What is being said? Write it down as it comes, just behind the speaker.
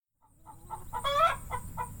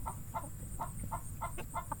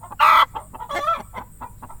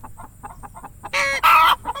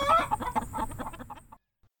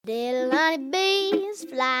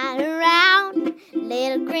flying around,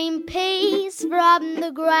 little green peas from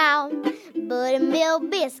the ground,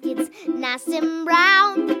 buttermilk biscuits, nice and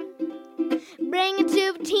brown. Bring it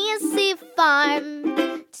to the Tennessee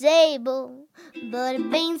farm table. Butter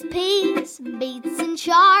beans, peas, beets and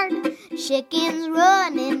chard, chickens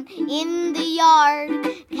running in the yard,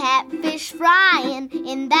 catfish frying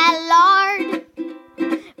in that lard.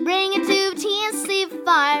 Bring it to the Tennessee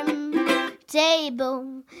farm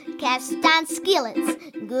table. Cast iron skillets,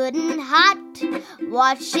 good and hot,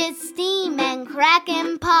 watch it steam and crack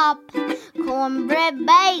and pop. Cornbread,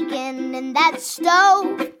 bacon in that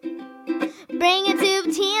stove. Bring it to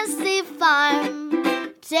the Tennessee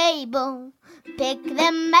farm table. Pick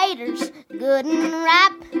them maters, good and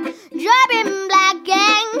ripe, dropping black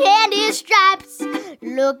and candy stripes.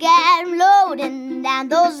 Look at 'em loading down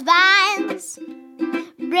those vines.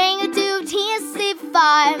 Bring it to Tennessee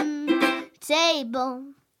farm table.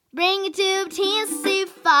 Bring it to Tennessee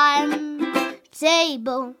farm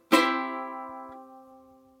table.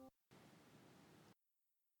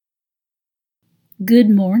 Good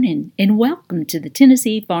morning and welcome to the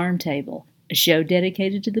Tennessee Farm Table, a show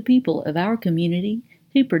dedicated to the people of our community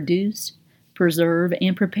who produce, preserve,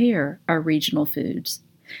 and prepare our regional foods.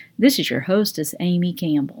 This is your hostess, Amy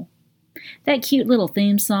Campbell. That cute little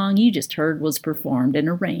theme song you just heard was performed and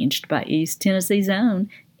arranged by East Tennessee's own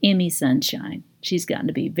Emmy Sunshine. She's gotten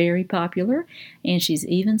to be very popular, and she's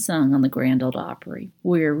even sung on the Grand Ole Opry.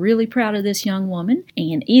 We're really proud of this young woman,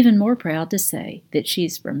 and even more proud to say that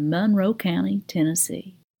she's from Monroe County,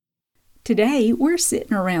 Tennessee. Today, we're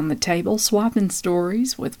sitting around the table swapping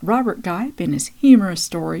stories with Robert Gipe and his humorous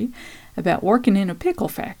story about working in a pickle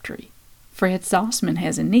factory. Fred Sauceman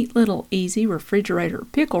has a neat little easy refrigerator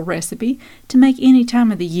pickle recipe to make any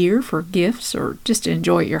time of the year for gifts or just to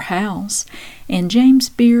enjoy at your house. And James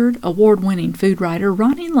Beard award-winning food writer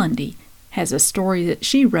Ronnie Lundy has a story that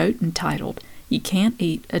she wrote entitled, You Can't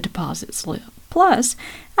Eat a Deposit Slip. Plus,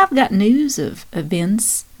 I've got news of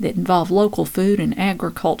events that involve local food and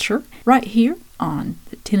agriculture right here on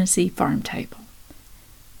the Tennessee Farm Table.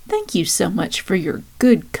 Thank you so much for your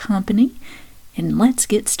good company, and let's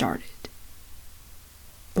get started.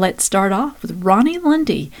 Let's start off with Ronnie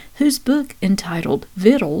Lundy, whose book entitled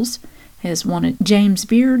Vittles has won a James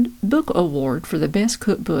Beard Book Award for the Best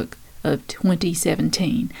Cookbook of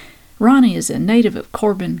 2017. Ronnie is a native of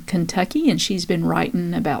Corbin, Kentucky, and she's been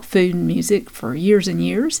writing about food and music for years and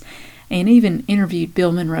years, and even interviewed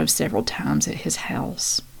Bill Monroe several times at his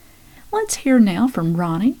house. Let's hear now from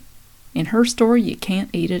Ronnie in her story, You Can't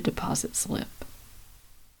Eat a Deposit Slip.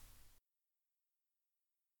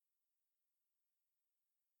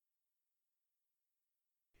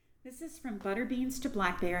 This is From Butter Beans to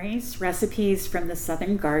Blackberries, Recipes from the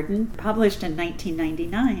Southern Garden, published in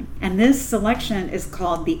 1999. And this selection is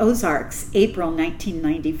called The Ozarks, April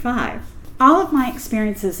 1995. All of my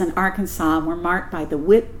experiences in Arkansas were marked by the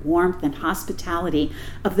wit, warmth, and hospitality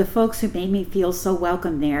of the folks who made me feel so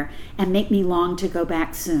welcome there and make me long to go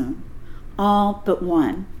back soon. All but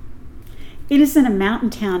one. It is in a mountain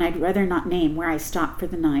town I'd rather not name where I stopped for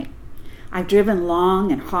the night. I've driven long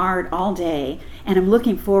and hard all day, and I'm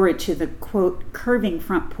looking forward to the, quote, curving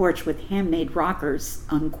front porch with handmade rockers,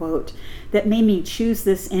 unquote, that made me choose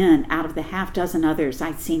this inn out of the half-dozen others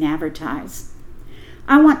I'd seen advertised.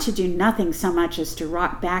 I want to do nothing so much as to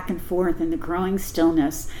rock back and forth in the growing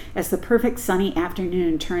stillness as the perfect sunny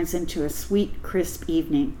afternoon turns into a sweet, crisp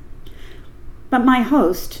evening. But my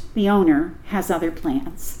host, the owner, has other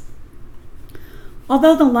plans.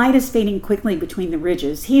 Although the light is fading quickly between the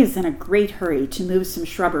ridges, he is in a great hurry to move some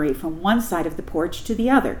shrubbery from one side of the porch to the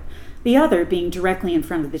other being directly in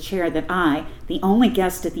front of the chair that I, the only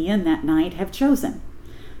guest at the inn that night, have chosen.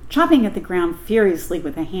 Chopping at the ground furiously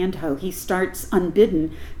with a hand hoe, he starts,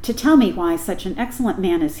 unbidden, to tell me why such an excellent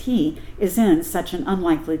man as he is in such an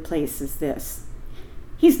unlikely place as this.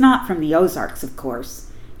 He's not from the Ozarks, of course.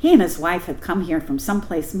 He and his wife have come here from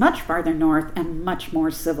someplace much farther north and much more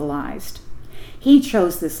civilized. He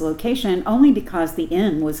chose this location only because the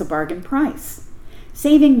inn was a bargain price.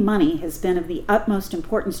 Saving money has been of the utmost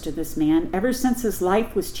importance to this man ever since his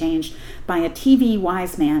life was changed by a TV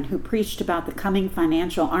wise man who preached about the coming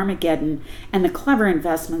financial Armageddon and the clever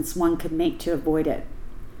investments one could make to avoid it.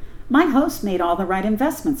 My host made all the right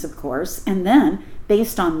investments, of course, and then,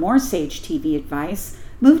 based on more sage TV advice,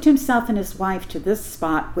 moved himself and his wife to this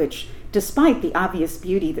spot which, despite the obvious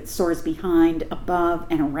beauty that soars behind, above,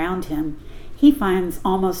 and around him, he finds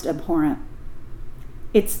almost abhorrent.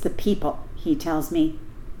 It's the people, he tells me.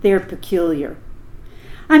 They're peculiar.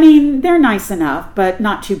 I mean, they're nice enough, but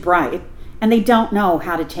not too bright, and they don't know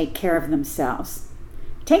how to take care of themselves.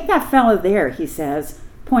 Take that fellow there, he says.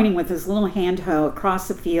 pointing with his little hand hoe across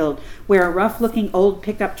the field where a rough-looking old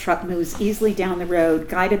pickup truck moves easily down the road,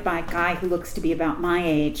 guided by a guy who looks to be about my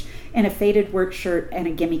age in a faded work shirt and a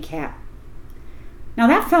gimme cap. Now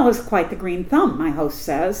that fellow's quite the green thumb, my host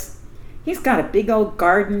says. He's got a big old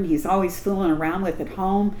garden he's always fooling around with at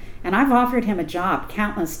home, and I've offered him a job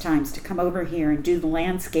countless times to come over here and do the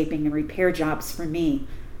landscaping and repair jobs for me.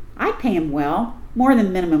 I pay him well, more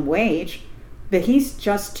than minimum wage, but he's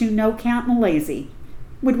just too no-count and lazy.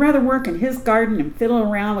 Would rather work in his garden and fiddle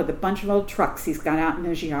around with a bunch of old trucks he's got out in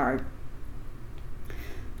his yard.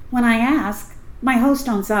 When I ask, my host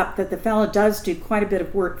owns up that the fellow does do quite a bit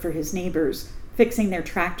of work for his neighbors, fixing their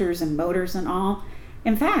tractors and motors and all.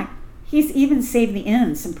 In fact, he's even saved the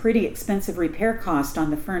inn some pretty expensive repair cost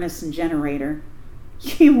on the furnace and generator.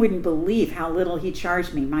 You wouldn't believe how little he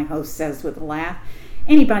charged me, my host says with a laugh.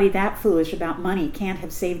 Anybody that foolish about money can't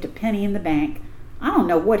have saved a penny in the bank. I don't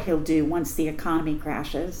know what he'll do once the economy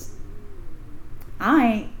crashes.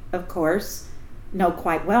 I, of course, know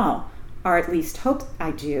quite well, or at least hope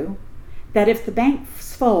I do, that if the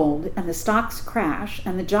banks fold and the stocks crash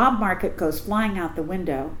and the job market goes flying out the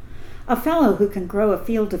window, a fellow who can grow a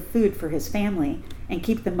field of food for his family and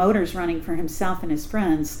keep the motors running for himself and his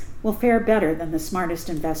friends will fare better than the smartest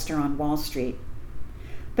investor on Wall Street.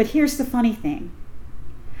 But here's the funny thing.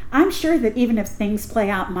 I'm sure that even if things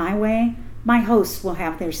play out my way, my hosts will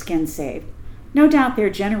have their skin saved. No doubt their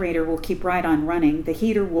generator will keep right on running, the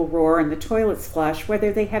heater will roar, and the toilets flush,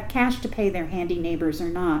 whether they have cash to pay their handy neighbors or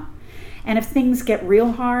not. And if things get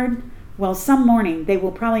real hard, well, some morning they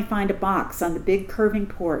will probably find a box on the big curving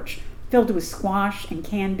porch filled with squash and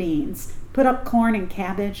canned beans, put up corn and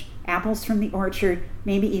cabbage, apples from the orchard,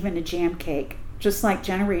 maybe even a jam cake, just like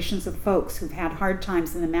generations of folks who've had hard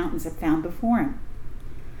times in the mountains have found before him.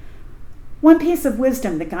 One piece of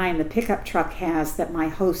wisdom the guy in the pickup truck has that my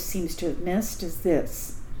host seems to have missed is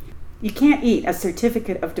this. You can't eat a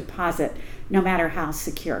certificate of deposit, no matter how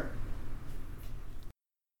secure.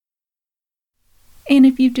 And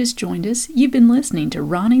if you've just joined us, you've been listening to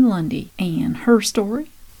Ronnie Lundy and her story,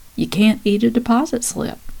 You Can't Eat a Deposit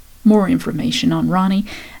Slip. More information on Ronnie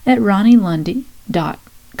at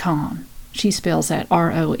RonnieLundy.com. She spells that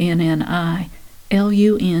RONNILUNDY.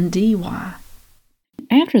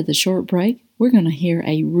 After the short break, we're going to hear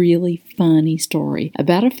a really funny story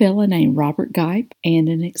about a fella named Robert Gipe and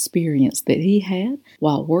an experience that he had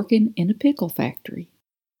while working in a pickle factory.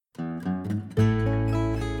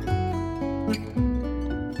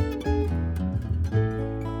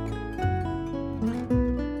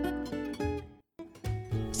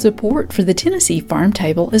 Support for the Tennessee Farm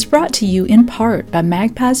Table is brought to you in part by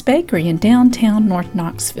Magpie's Bakery in downtown North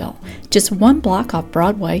Knoxville, just one block off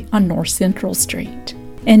Broadway on North Central Street.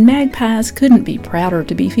 And Magpies couldn't be prouder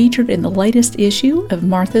to be featured in the latest issue of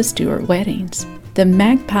Martha Stewart Weddings. The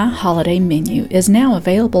Magpie Holiday Menu is now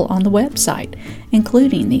available on the website,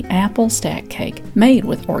 including the apple stack cake made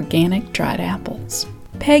with organic dried apples.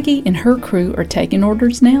 Peggy and her crew are taking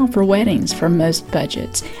orders now for weddings for most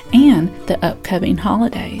budgets and the upcoming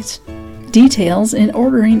holidays. Details and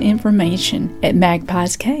ordering information at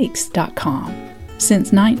magpiescakes.com.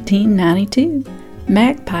 Since 1992,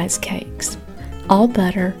 Magpie's Cakes. All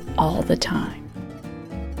butter, all the time.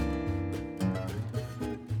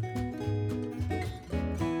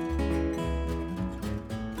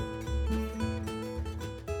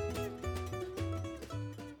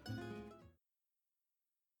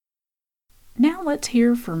 Now let's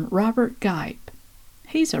hear from Robert Gipe.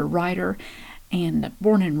 He's a writer and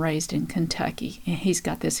born and raised in Kentucky, and he's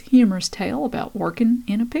got this humorous tale about working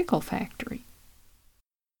in a pickle factory.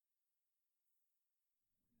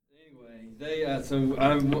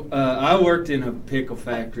 I worked in a pickle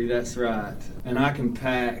factory, that's right, and I can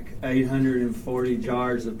pack 840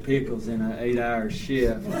 jars of pickles in an 8-hour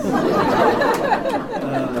shift.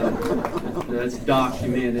 That's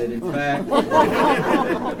documented. In fact,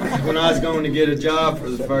 when I was going to get a job for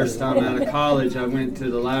the first time out of college, I went to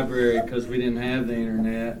the library because we didn't have the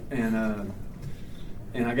internet, and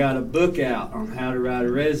I got a book out on how to write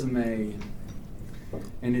a resume.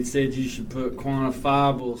 And it said you should put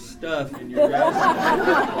quantifiable stuff in your resume.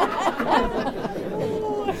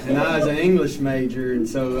 And I was an English major, and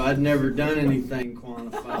so I'd never done anything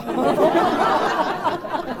quantifiable.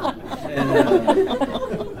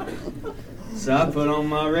 So I put on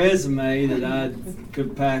my resume that I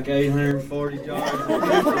could pack 840 jars of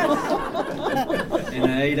pickles in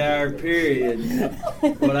an 8-hour period.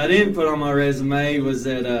 What I didn't put on my resume was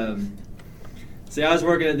that see, I was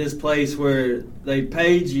working at this place where they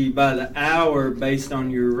paid you by the hour based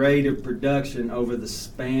on your rate of production over the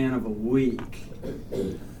span of a week.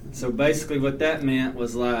 So basically what that meant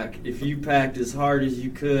was like if you packed as hard as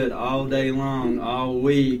you could all day long, all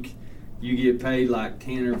week, you get paid like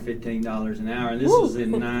 $10 or $15 an hour. And this was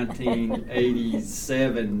in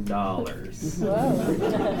 1987 dollars.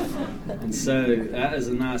 And so that is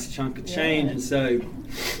a nice chunk of change. And so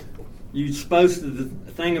you supposed to, the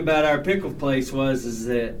thing about our pickle place is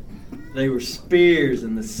that they were spears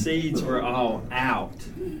and the seeds were all out,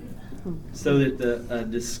 so that the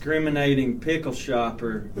discriminating pickle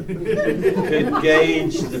shopper could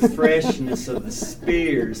gauge the freshness of the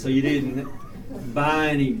spears, so you didn't buy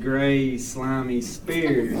any gray, slimy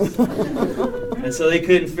spears. And so they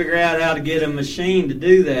couldn't figure out how to get a machine to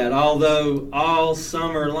do that, although all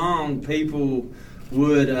summer long people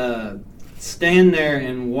would stand there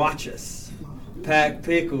and watch us pack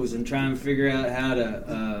pickles and try and figure out how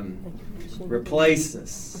to replace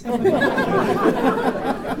us. And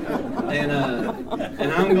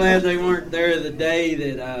I'm glad they weren't there the day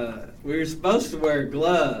that we were supposed to wear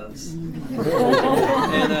gloves.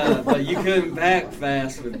 But you couldn't pack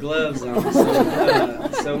fast with gloves on.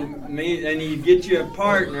 So you'd get you a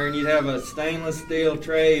partner, and you'd have a stainless steel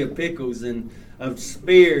tray of pickles and of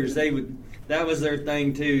spears. That was their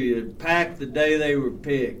thing too. You'd pack the day they were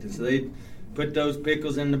picked, and so they'd put those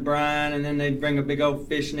pickles in the brine, and then they'd bring a big old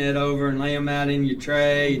fish net over and lay them out in your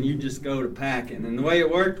tray, and you just go to packing. And the way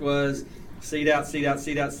it worked was seed out,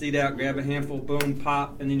 grab a handful, boom,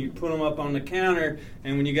 pop, and then you put them up on the counter,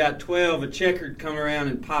 and when you got 12, a checker'd come around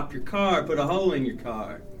and pop your car, put a hole in your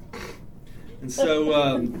car. And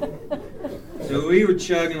so we were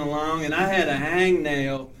chugging along, and I had a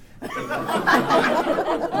hangnail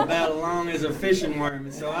about as long as a fishing worm,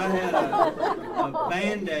 and so I had a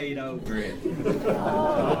Band-Aid over it.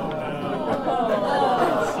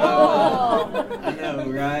 I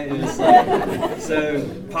know, right? It was like, so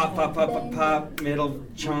pop, middle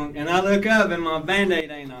chunk, and I look up and my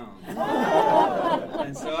Band-Aid ain't on.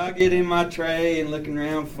 And so I get in my tray and looking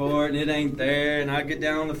around for it, and it ain't there, and I get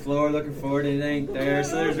down on the floor looking for it, and it ain't there.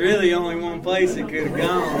 So there's really only one place it could have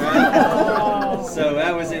gone, right? So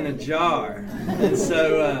that was in a jar. And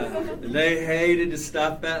so they hated to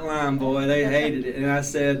stop that line, boy. They hated it. And I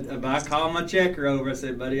said, I called my checker over. I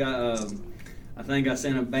said, buddy, I think I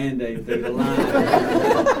sent a Band-Aid through the line.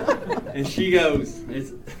 And she goes,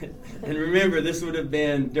 and remember, this would have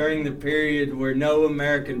been during the period where no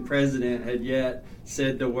American president had yet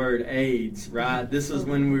said the word AIDS, right? This was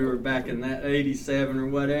when we were back in that 87 or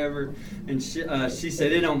whatever. And she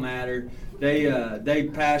said, it don't matter. They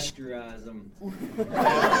pasteurize them.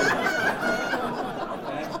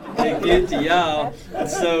 They get to y'all.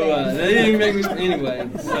 So they didn't make me, anyway.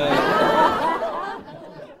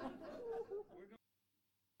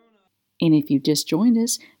 And if you've just joined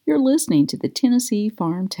us, you're listening to the Tennessee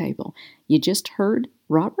Farm Table. You just heard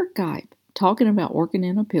Robert Gipe talking about working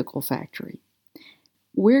in a pickle factory.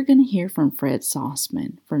 We're going to hear from Fred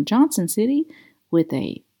Sauceman from Johnson City with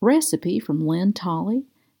a recipe from Lynn Tolley,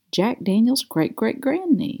 Jack Daniel's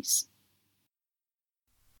great-great-grandniece.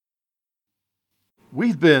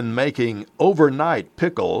 We've been making overnight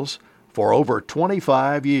pickles for over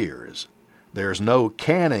 25 years. There's no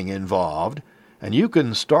canning involved, and you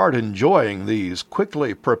can start enjoying these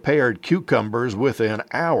quickly prepared cucumbers within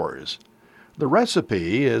hours. The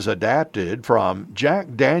recipe is adapted from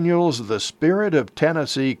Jack Daniel's The Spirit of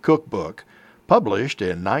Tennessee cookbook, published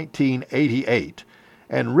in 1988,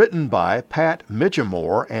 and written by Pat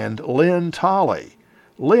Mitchamore and Lynn Tolley.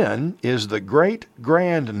 Lynn is the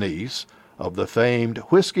great-grandniece of the famed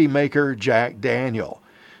whiskey maker Jack Daniel.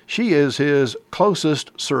 She is his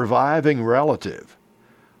closest surviving relative.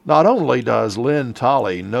 Not only does Lynn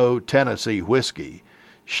Tolley know Tennessee whiskey,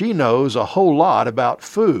 she knows a whole lot about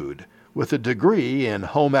food, with a degree in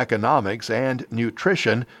home economics and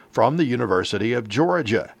nutrition from the University of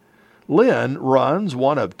Georgia. Lynn runs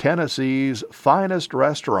one of Tennessee's finest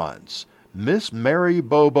restaurants, Miss Mary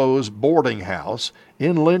Bobo's Boarding House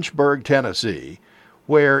in Lynchburg, Tennessee,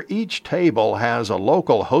 where each table has a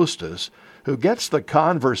local hostess who gets the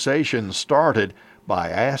conversation started by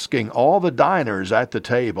asking all the diners at the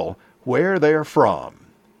table where they're from.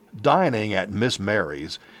 Dining at Miss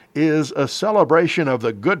Mary's is a celebration of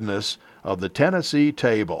the goodness of the Tennessee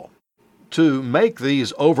table. To make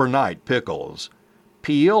these overnight pickles,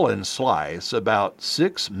 peel and slice about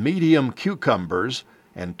 6 medium cucumbers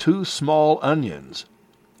and 2 small onions.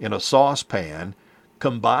 In a saucepan,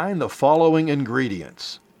 combine the following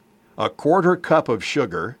ingredients: a 1/4 cup of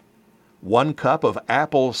sugar, 1 cup of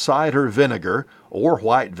apple cider vinegar or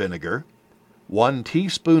white vinegar, 1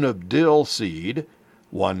 teaspoon of dill seed,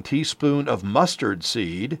 1 teaspoon of mustard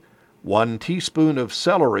seed, 1 teaspoon of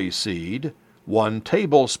celery seed, 1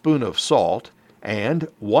 tablespoon of salt, and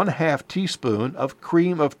 1/2 teaspoon of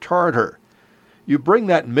cream of tartar. You bring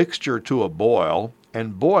that mixture to a boil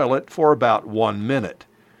and boil it for about 1 minute.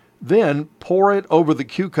 Then pour it over the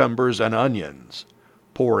cucumbers and onions.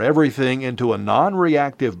 Pour everything into a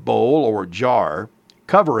non-reactive bowl or jar,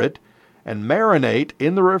 cover it, and marinate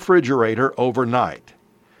in the refrigerator overnight.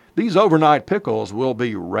 These overnight pickles will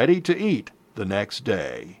be ready to eat the next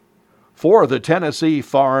day. For the Tennessee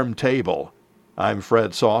Farm Table, I'm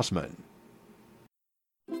Fred Sauceman.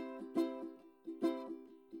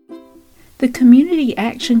 The Community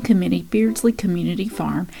Action Committee Beardsley Community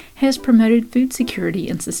Farm has promoted food security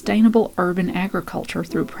and sustainable urban agriculture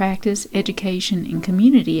through practice, education, and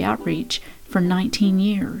community outreach for 19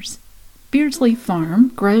 years. Beardsley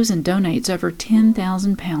Farm grows and donates over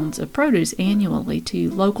 10,000 pounds of produce annually to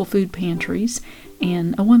local food pantries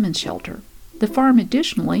and a women's shelter. The farm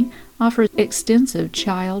additionally offers extensive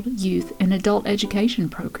child, youth, and adult education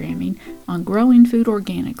programming on growing food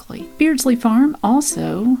organically. Beardsley Farm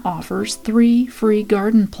also offers 3 free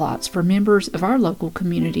garden plots for members of our local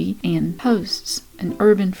community and hosts an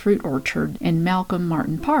urban fruit orchard in Malcolm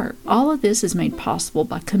Martin Park. All of this is made possible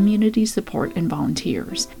by community support and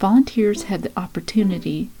volunteers. Volunteers have the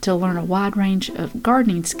opportunity to learn a wide range of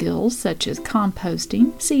gardening skills such as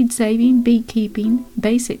composting, seed saving, beekeeping,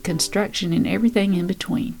 basic construction, and everything in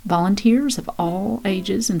between. Volunteers of all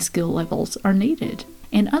ages and skill levels are needed.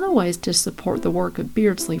 And other ways to support the work of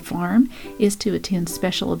Beardsley Farm is to attend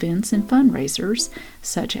special events and fundraisers,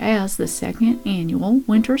 such as the 2nd Annual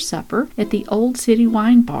Winter Supper at the Old City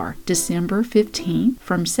Wine Bar, December 15th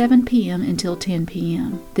from 7 p.m. until 10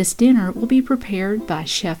 p.m. This dinner will be prepared by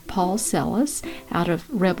Chef Paul Sellis out of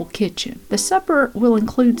Rebel Kitchen. The supper will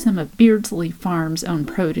include some of Beardsley Farm's own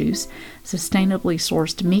produce, sustainably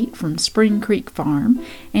sourced meat from Spring Creek Farm,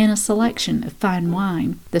 and a selection of fine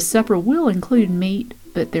wine. The supper will include meat,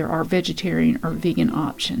 but there are vegetarian or vegan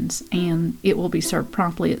options, and it will be served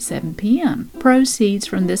promptly at 7 p.m. Proceeds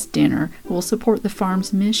from this dinner will support the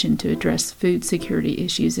farm's mission to address food security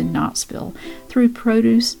issues in Knoxville through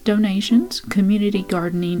produce donations, community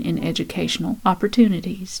gardening, and educational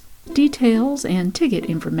opportunities. Details and ticket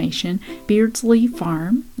information,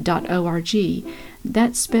 beardsleyfarm.org.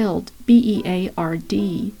 That's spelled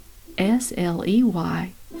BEARDSLEY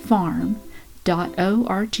farm.org.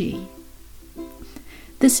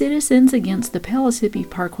 The Citizens Against the Pellissippi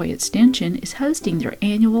Parkway Extension is hosting their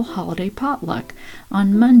annual holiday potluck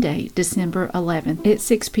on Monday, December 11th at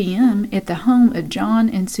 6 p.m. at the home of John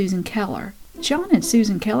and Susan Keller. John and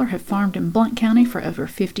Susan Keller have farmed in Blount County for over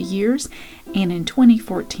 50 years, and in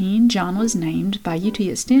 2014, John was named by UT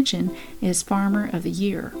Extension as Farmer of the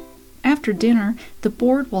Year. After dinner, the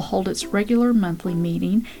board will hold its regular monthly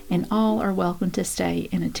meeting, and all are welcome to stay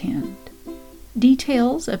and attend.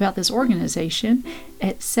 Details about this organization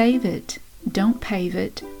at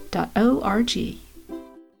saveitdon'tpaveit.org.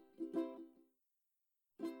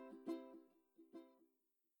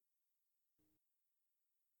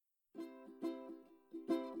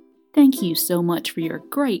 Thank you so much for your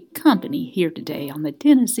great company here today on the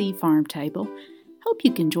Tennessee Farm Table. Hope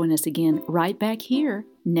you can join us again right back here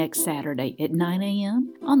next Saturday at 9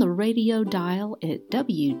 a.m. on the radio dial at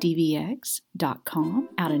WDVX.com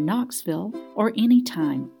out in Knoxville, or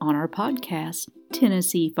anytime on our podcast,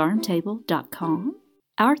 TennesseeFarmTable.com.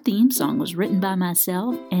 Our theme song was written by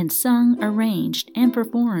myself and sung, arranged, and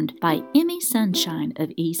performed by Emmy Sunshine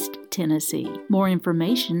of East Tennessee. More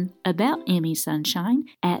information about Emmy Sunshine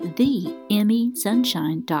at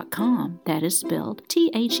theemmysunshine.com. That is spelled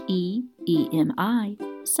THEEMI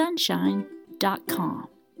sunshine.com.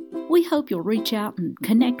 We hope you'll reach out and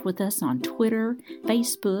connect with us on Twitter,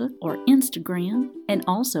 Facebook, or Instagram, and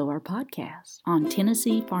also our podcast on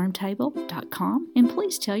TennesseeFarmTable.com, and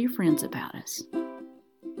please tell your friends about us.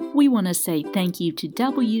 We want to say thank you to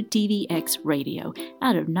WDVX Radio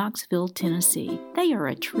out of Knoxville, Tennessee. They are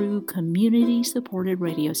a true community-supported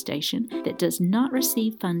radio station that does not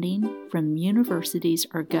receive funding from universities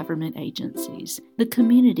or government agencies. The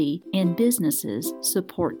community and businesses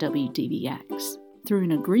support WDVX. Through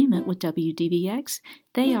an agreement with WDVX,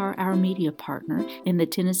 they are our media partner, and the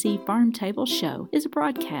Tennessee Farm Table Show is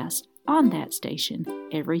broadcast on that station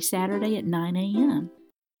every Saturday at 9 a.m.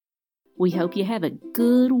 We hope you have a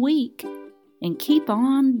good week and keep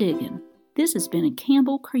on digging. This has been a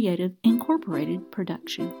Campbell Creative Incorporated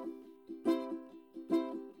production.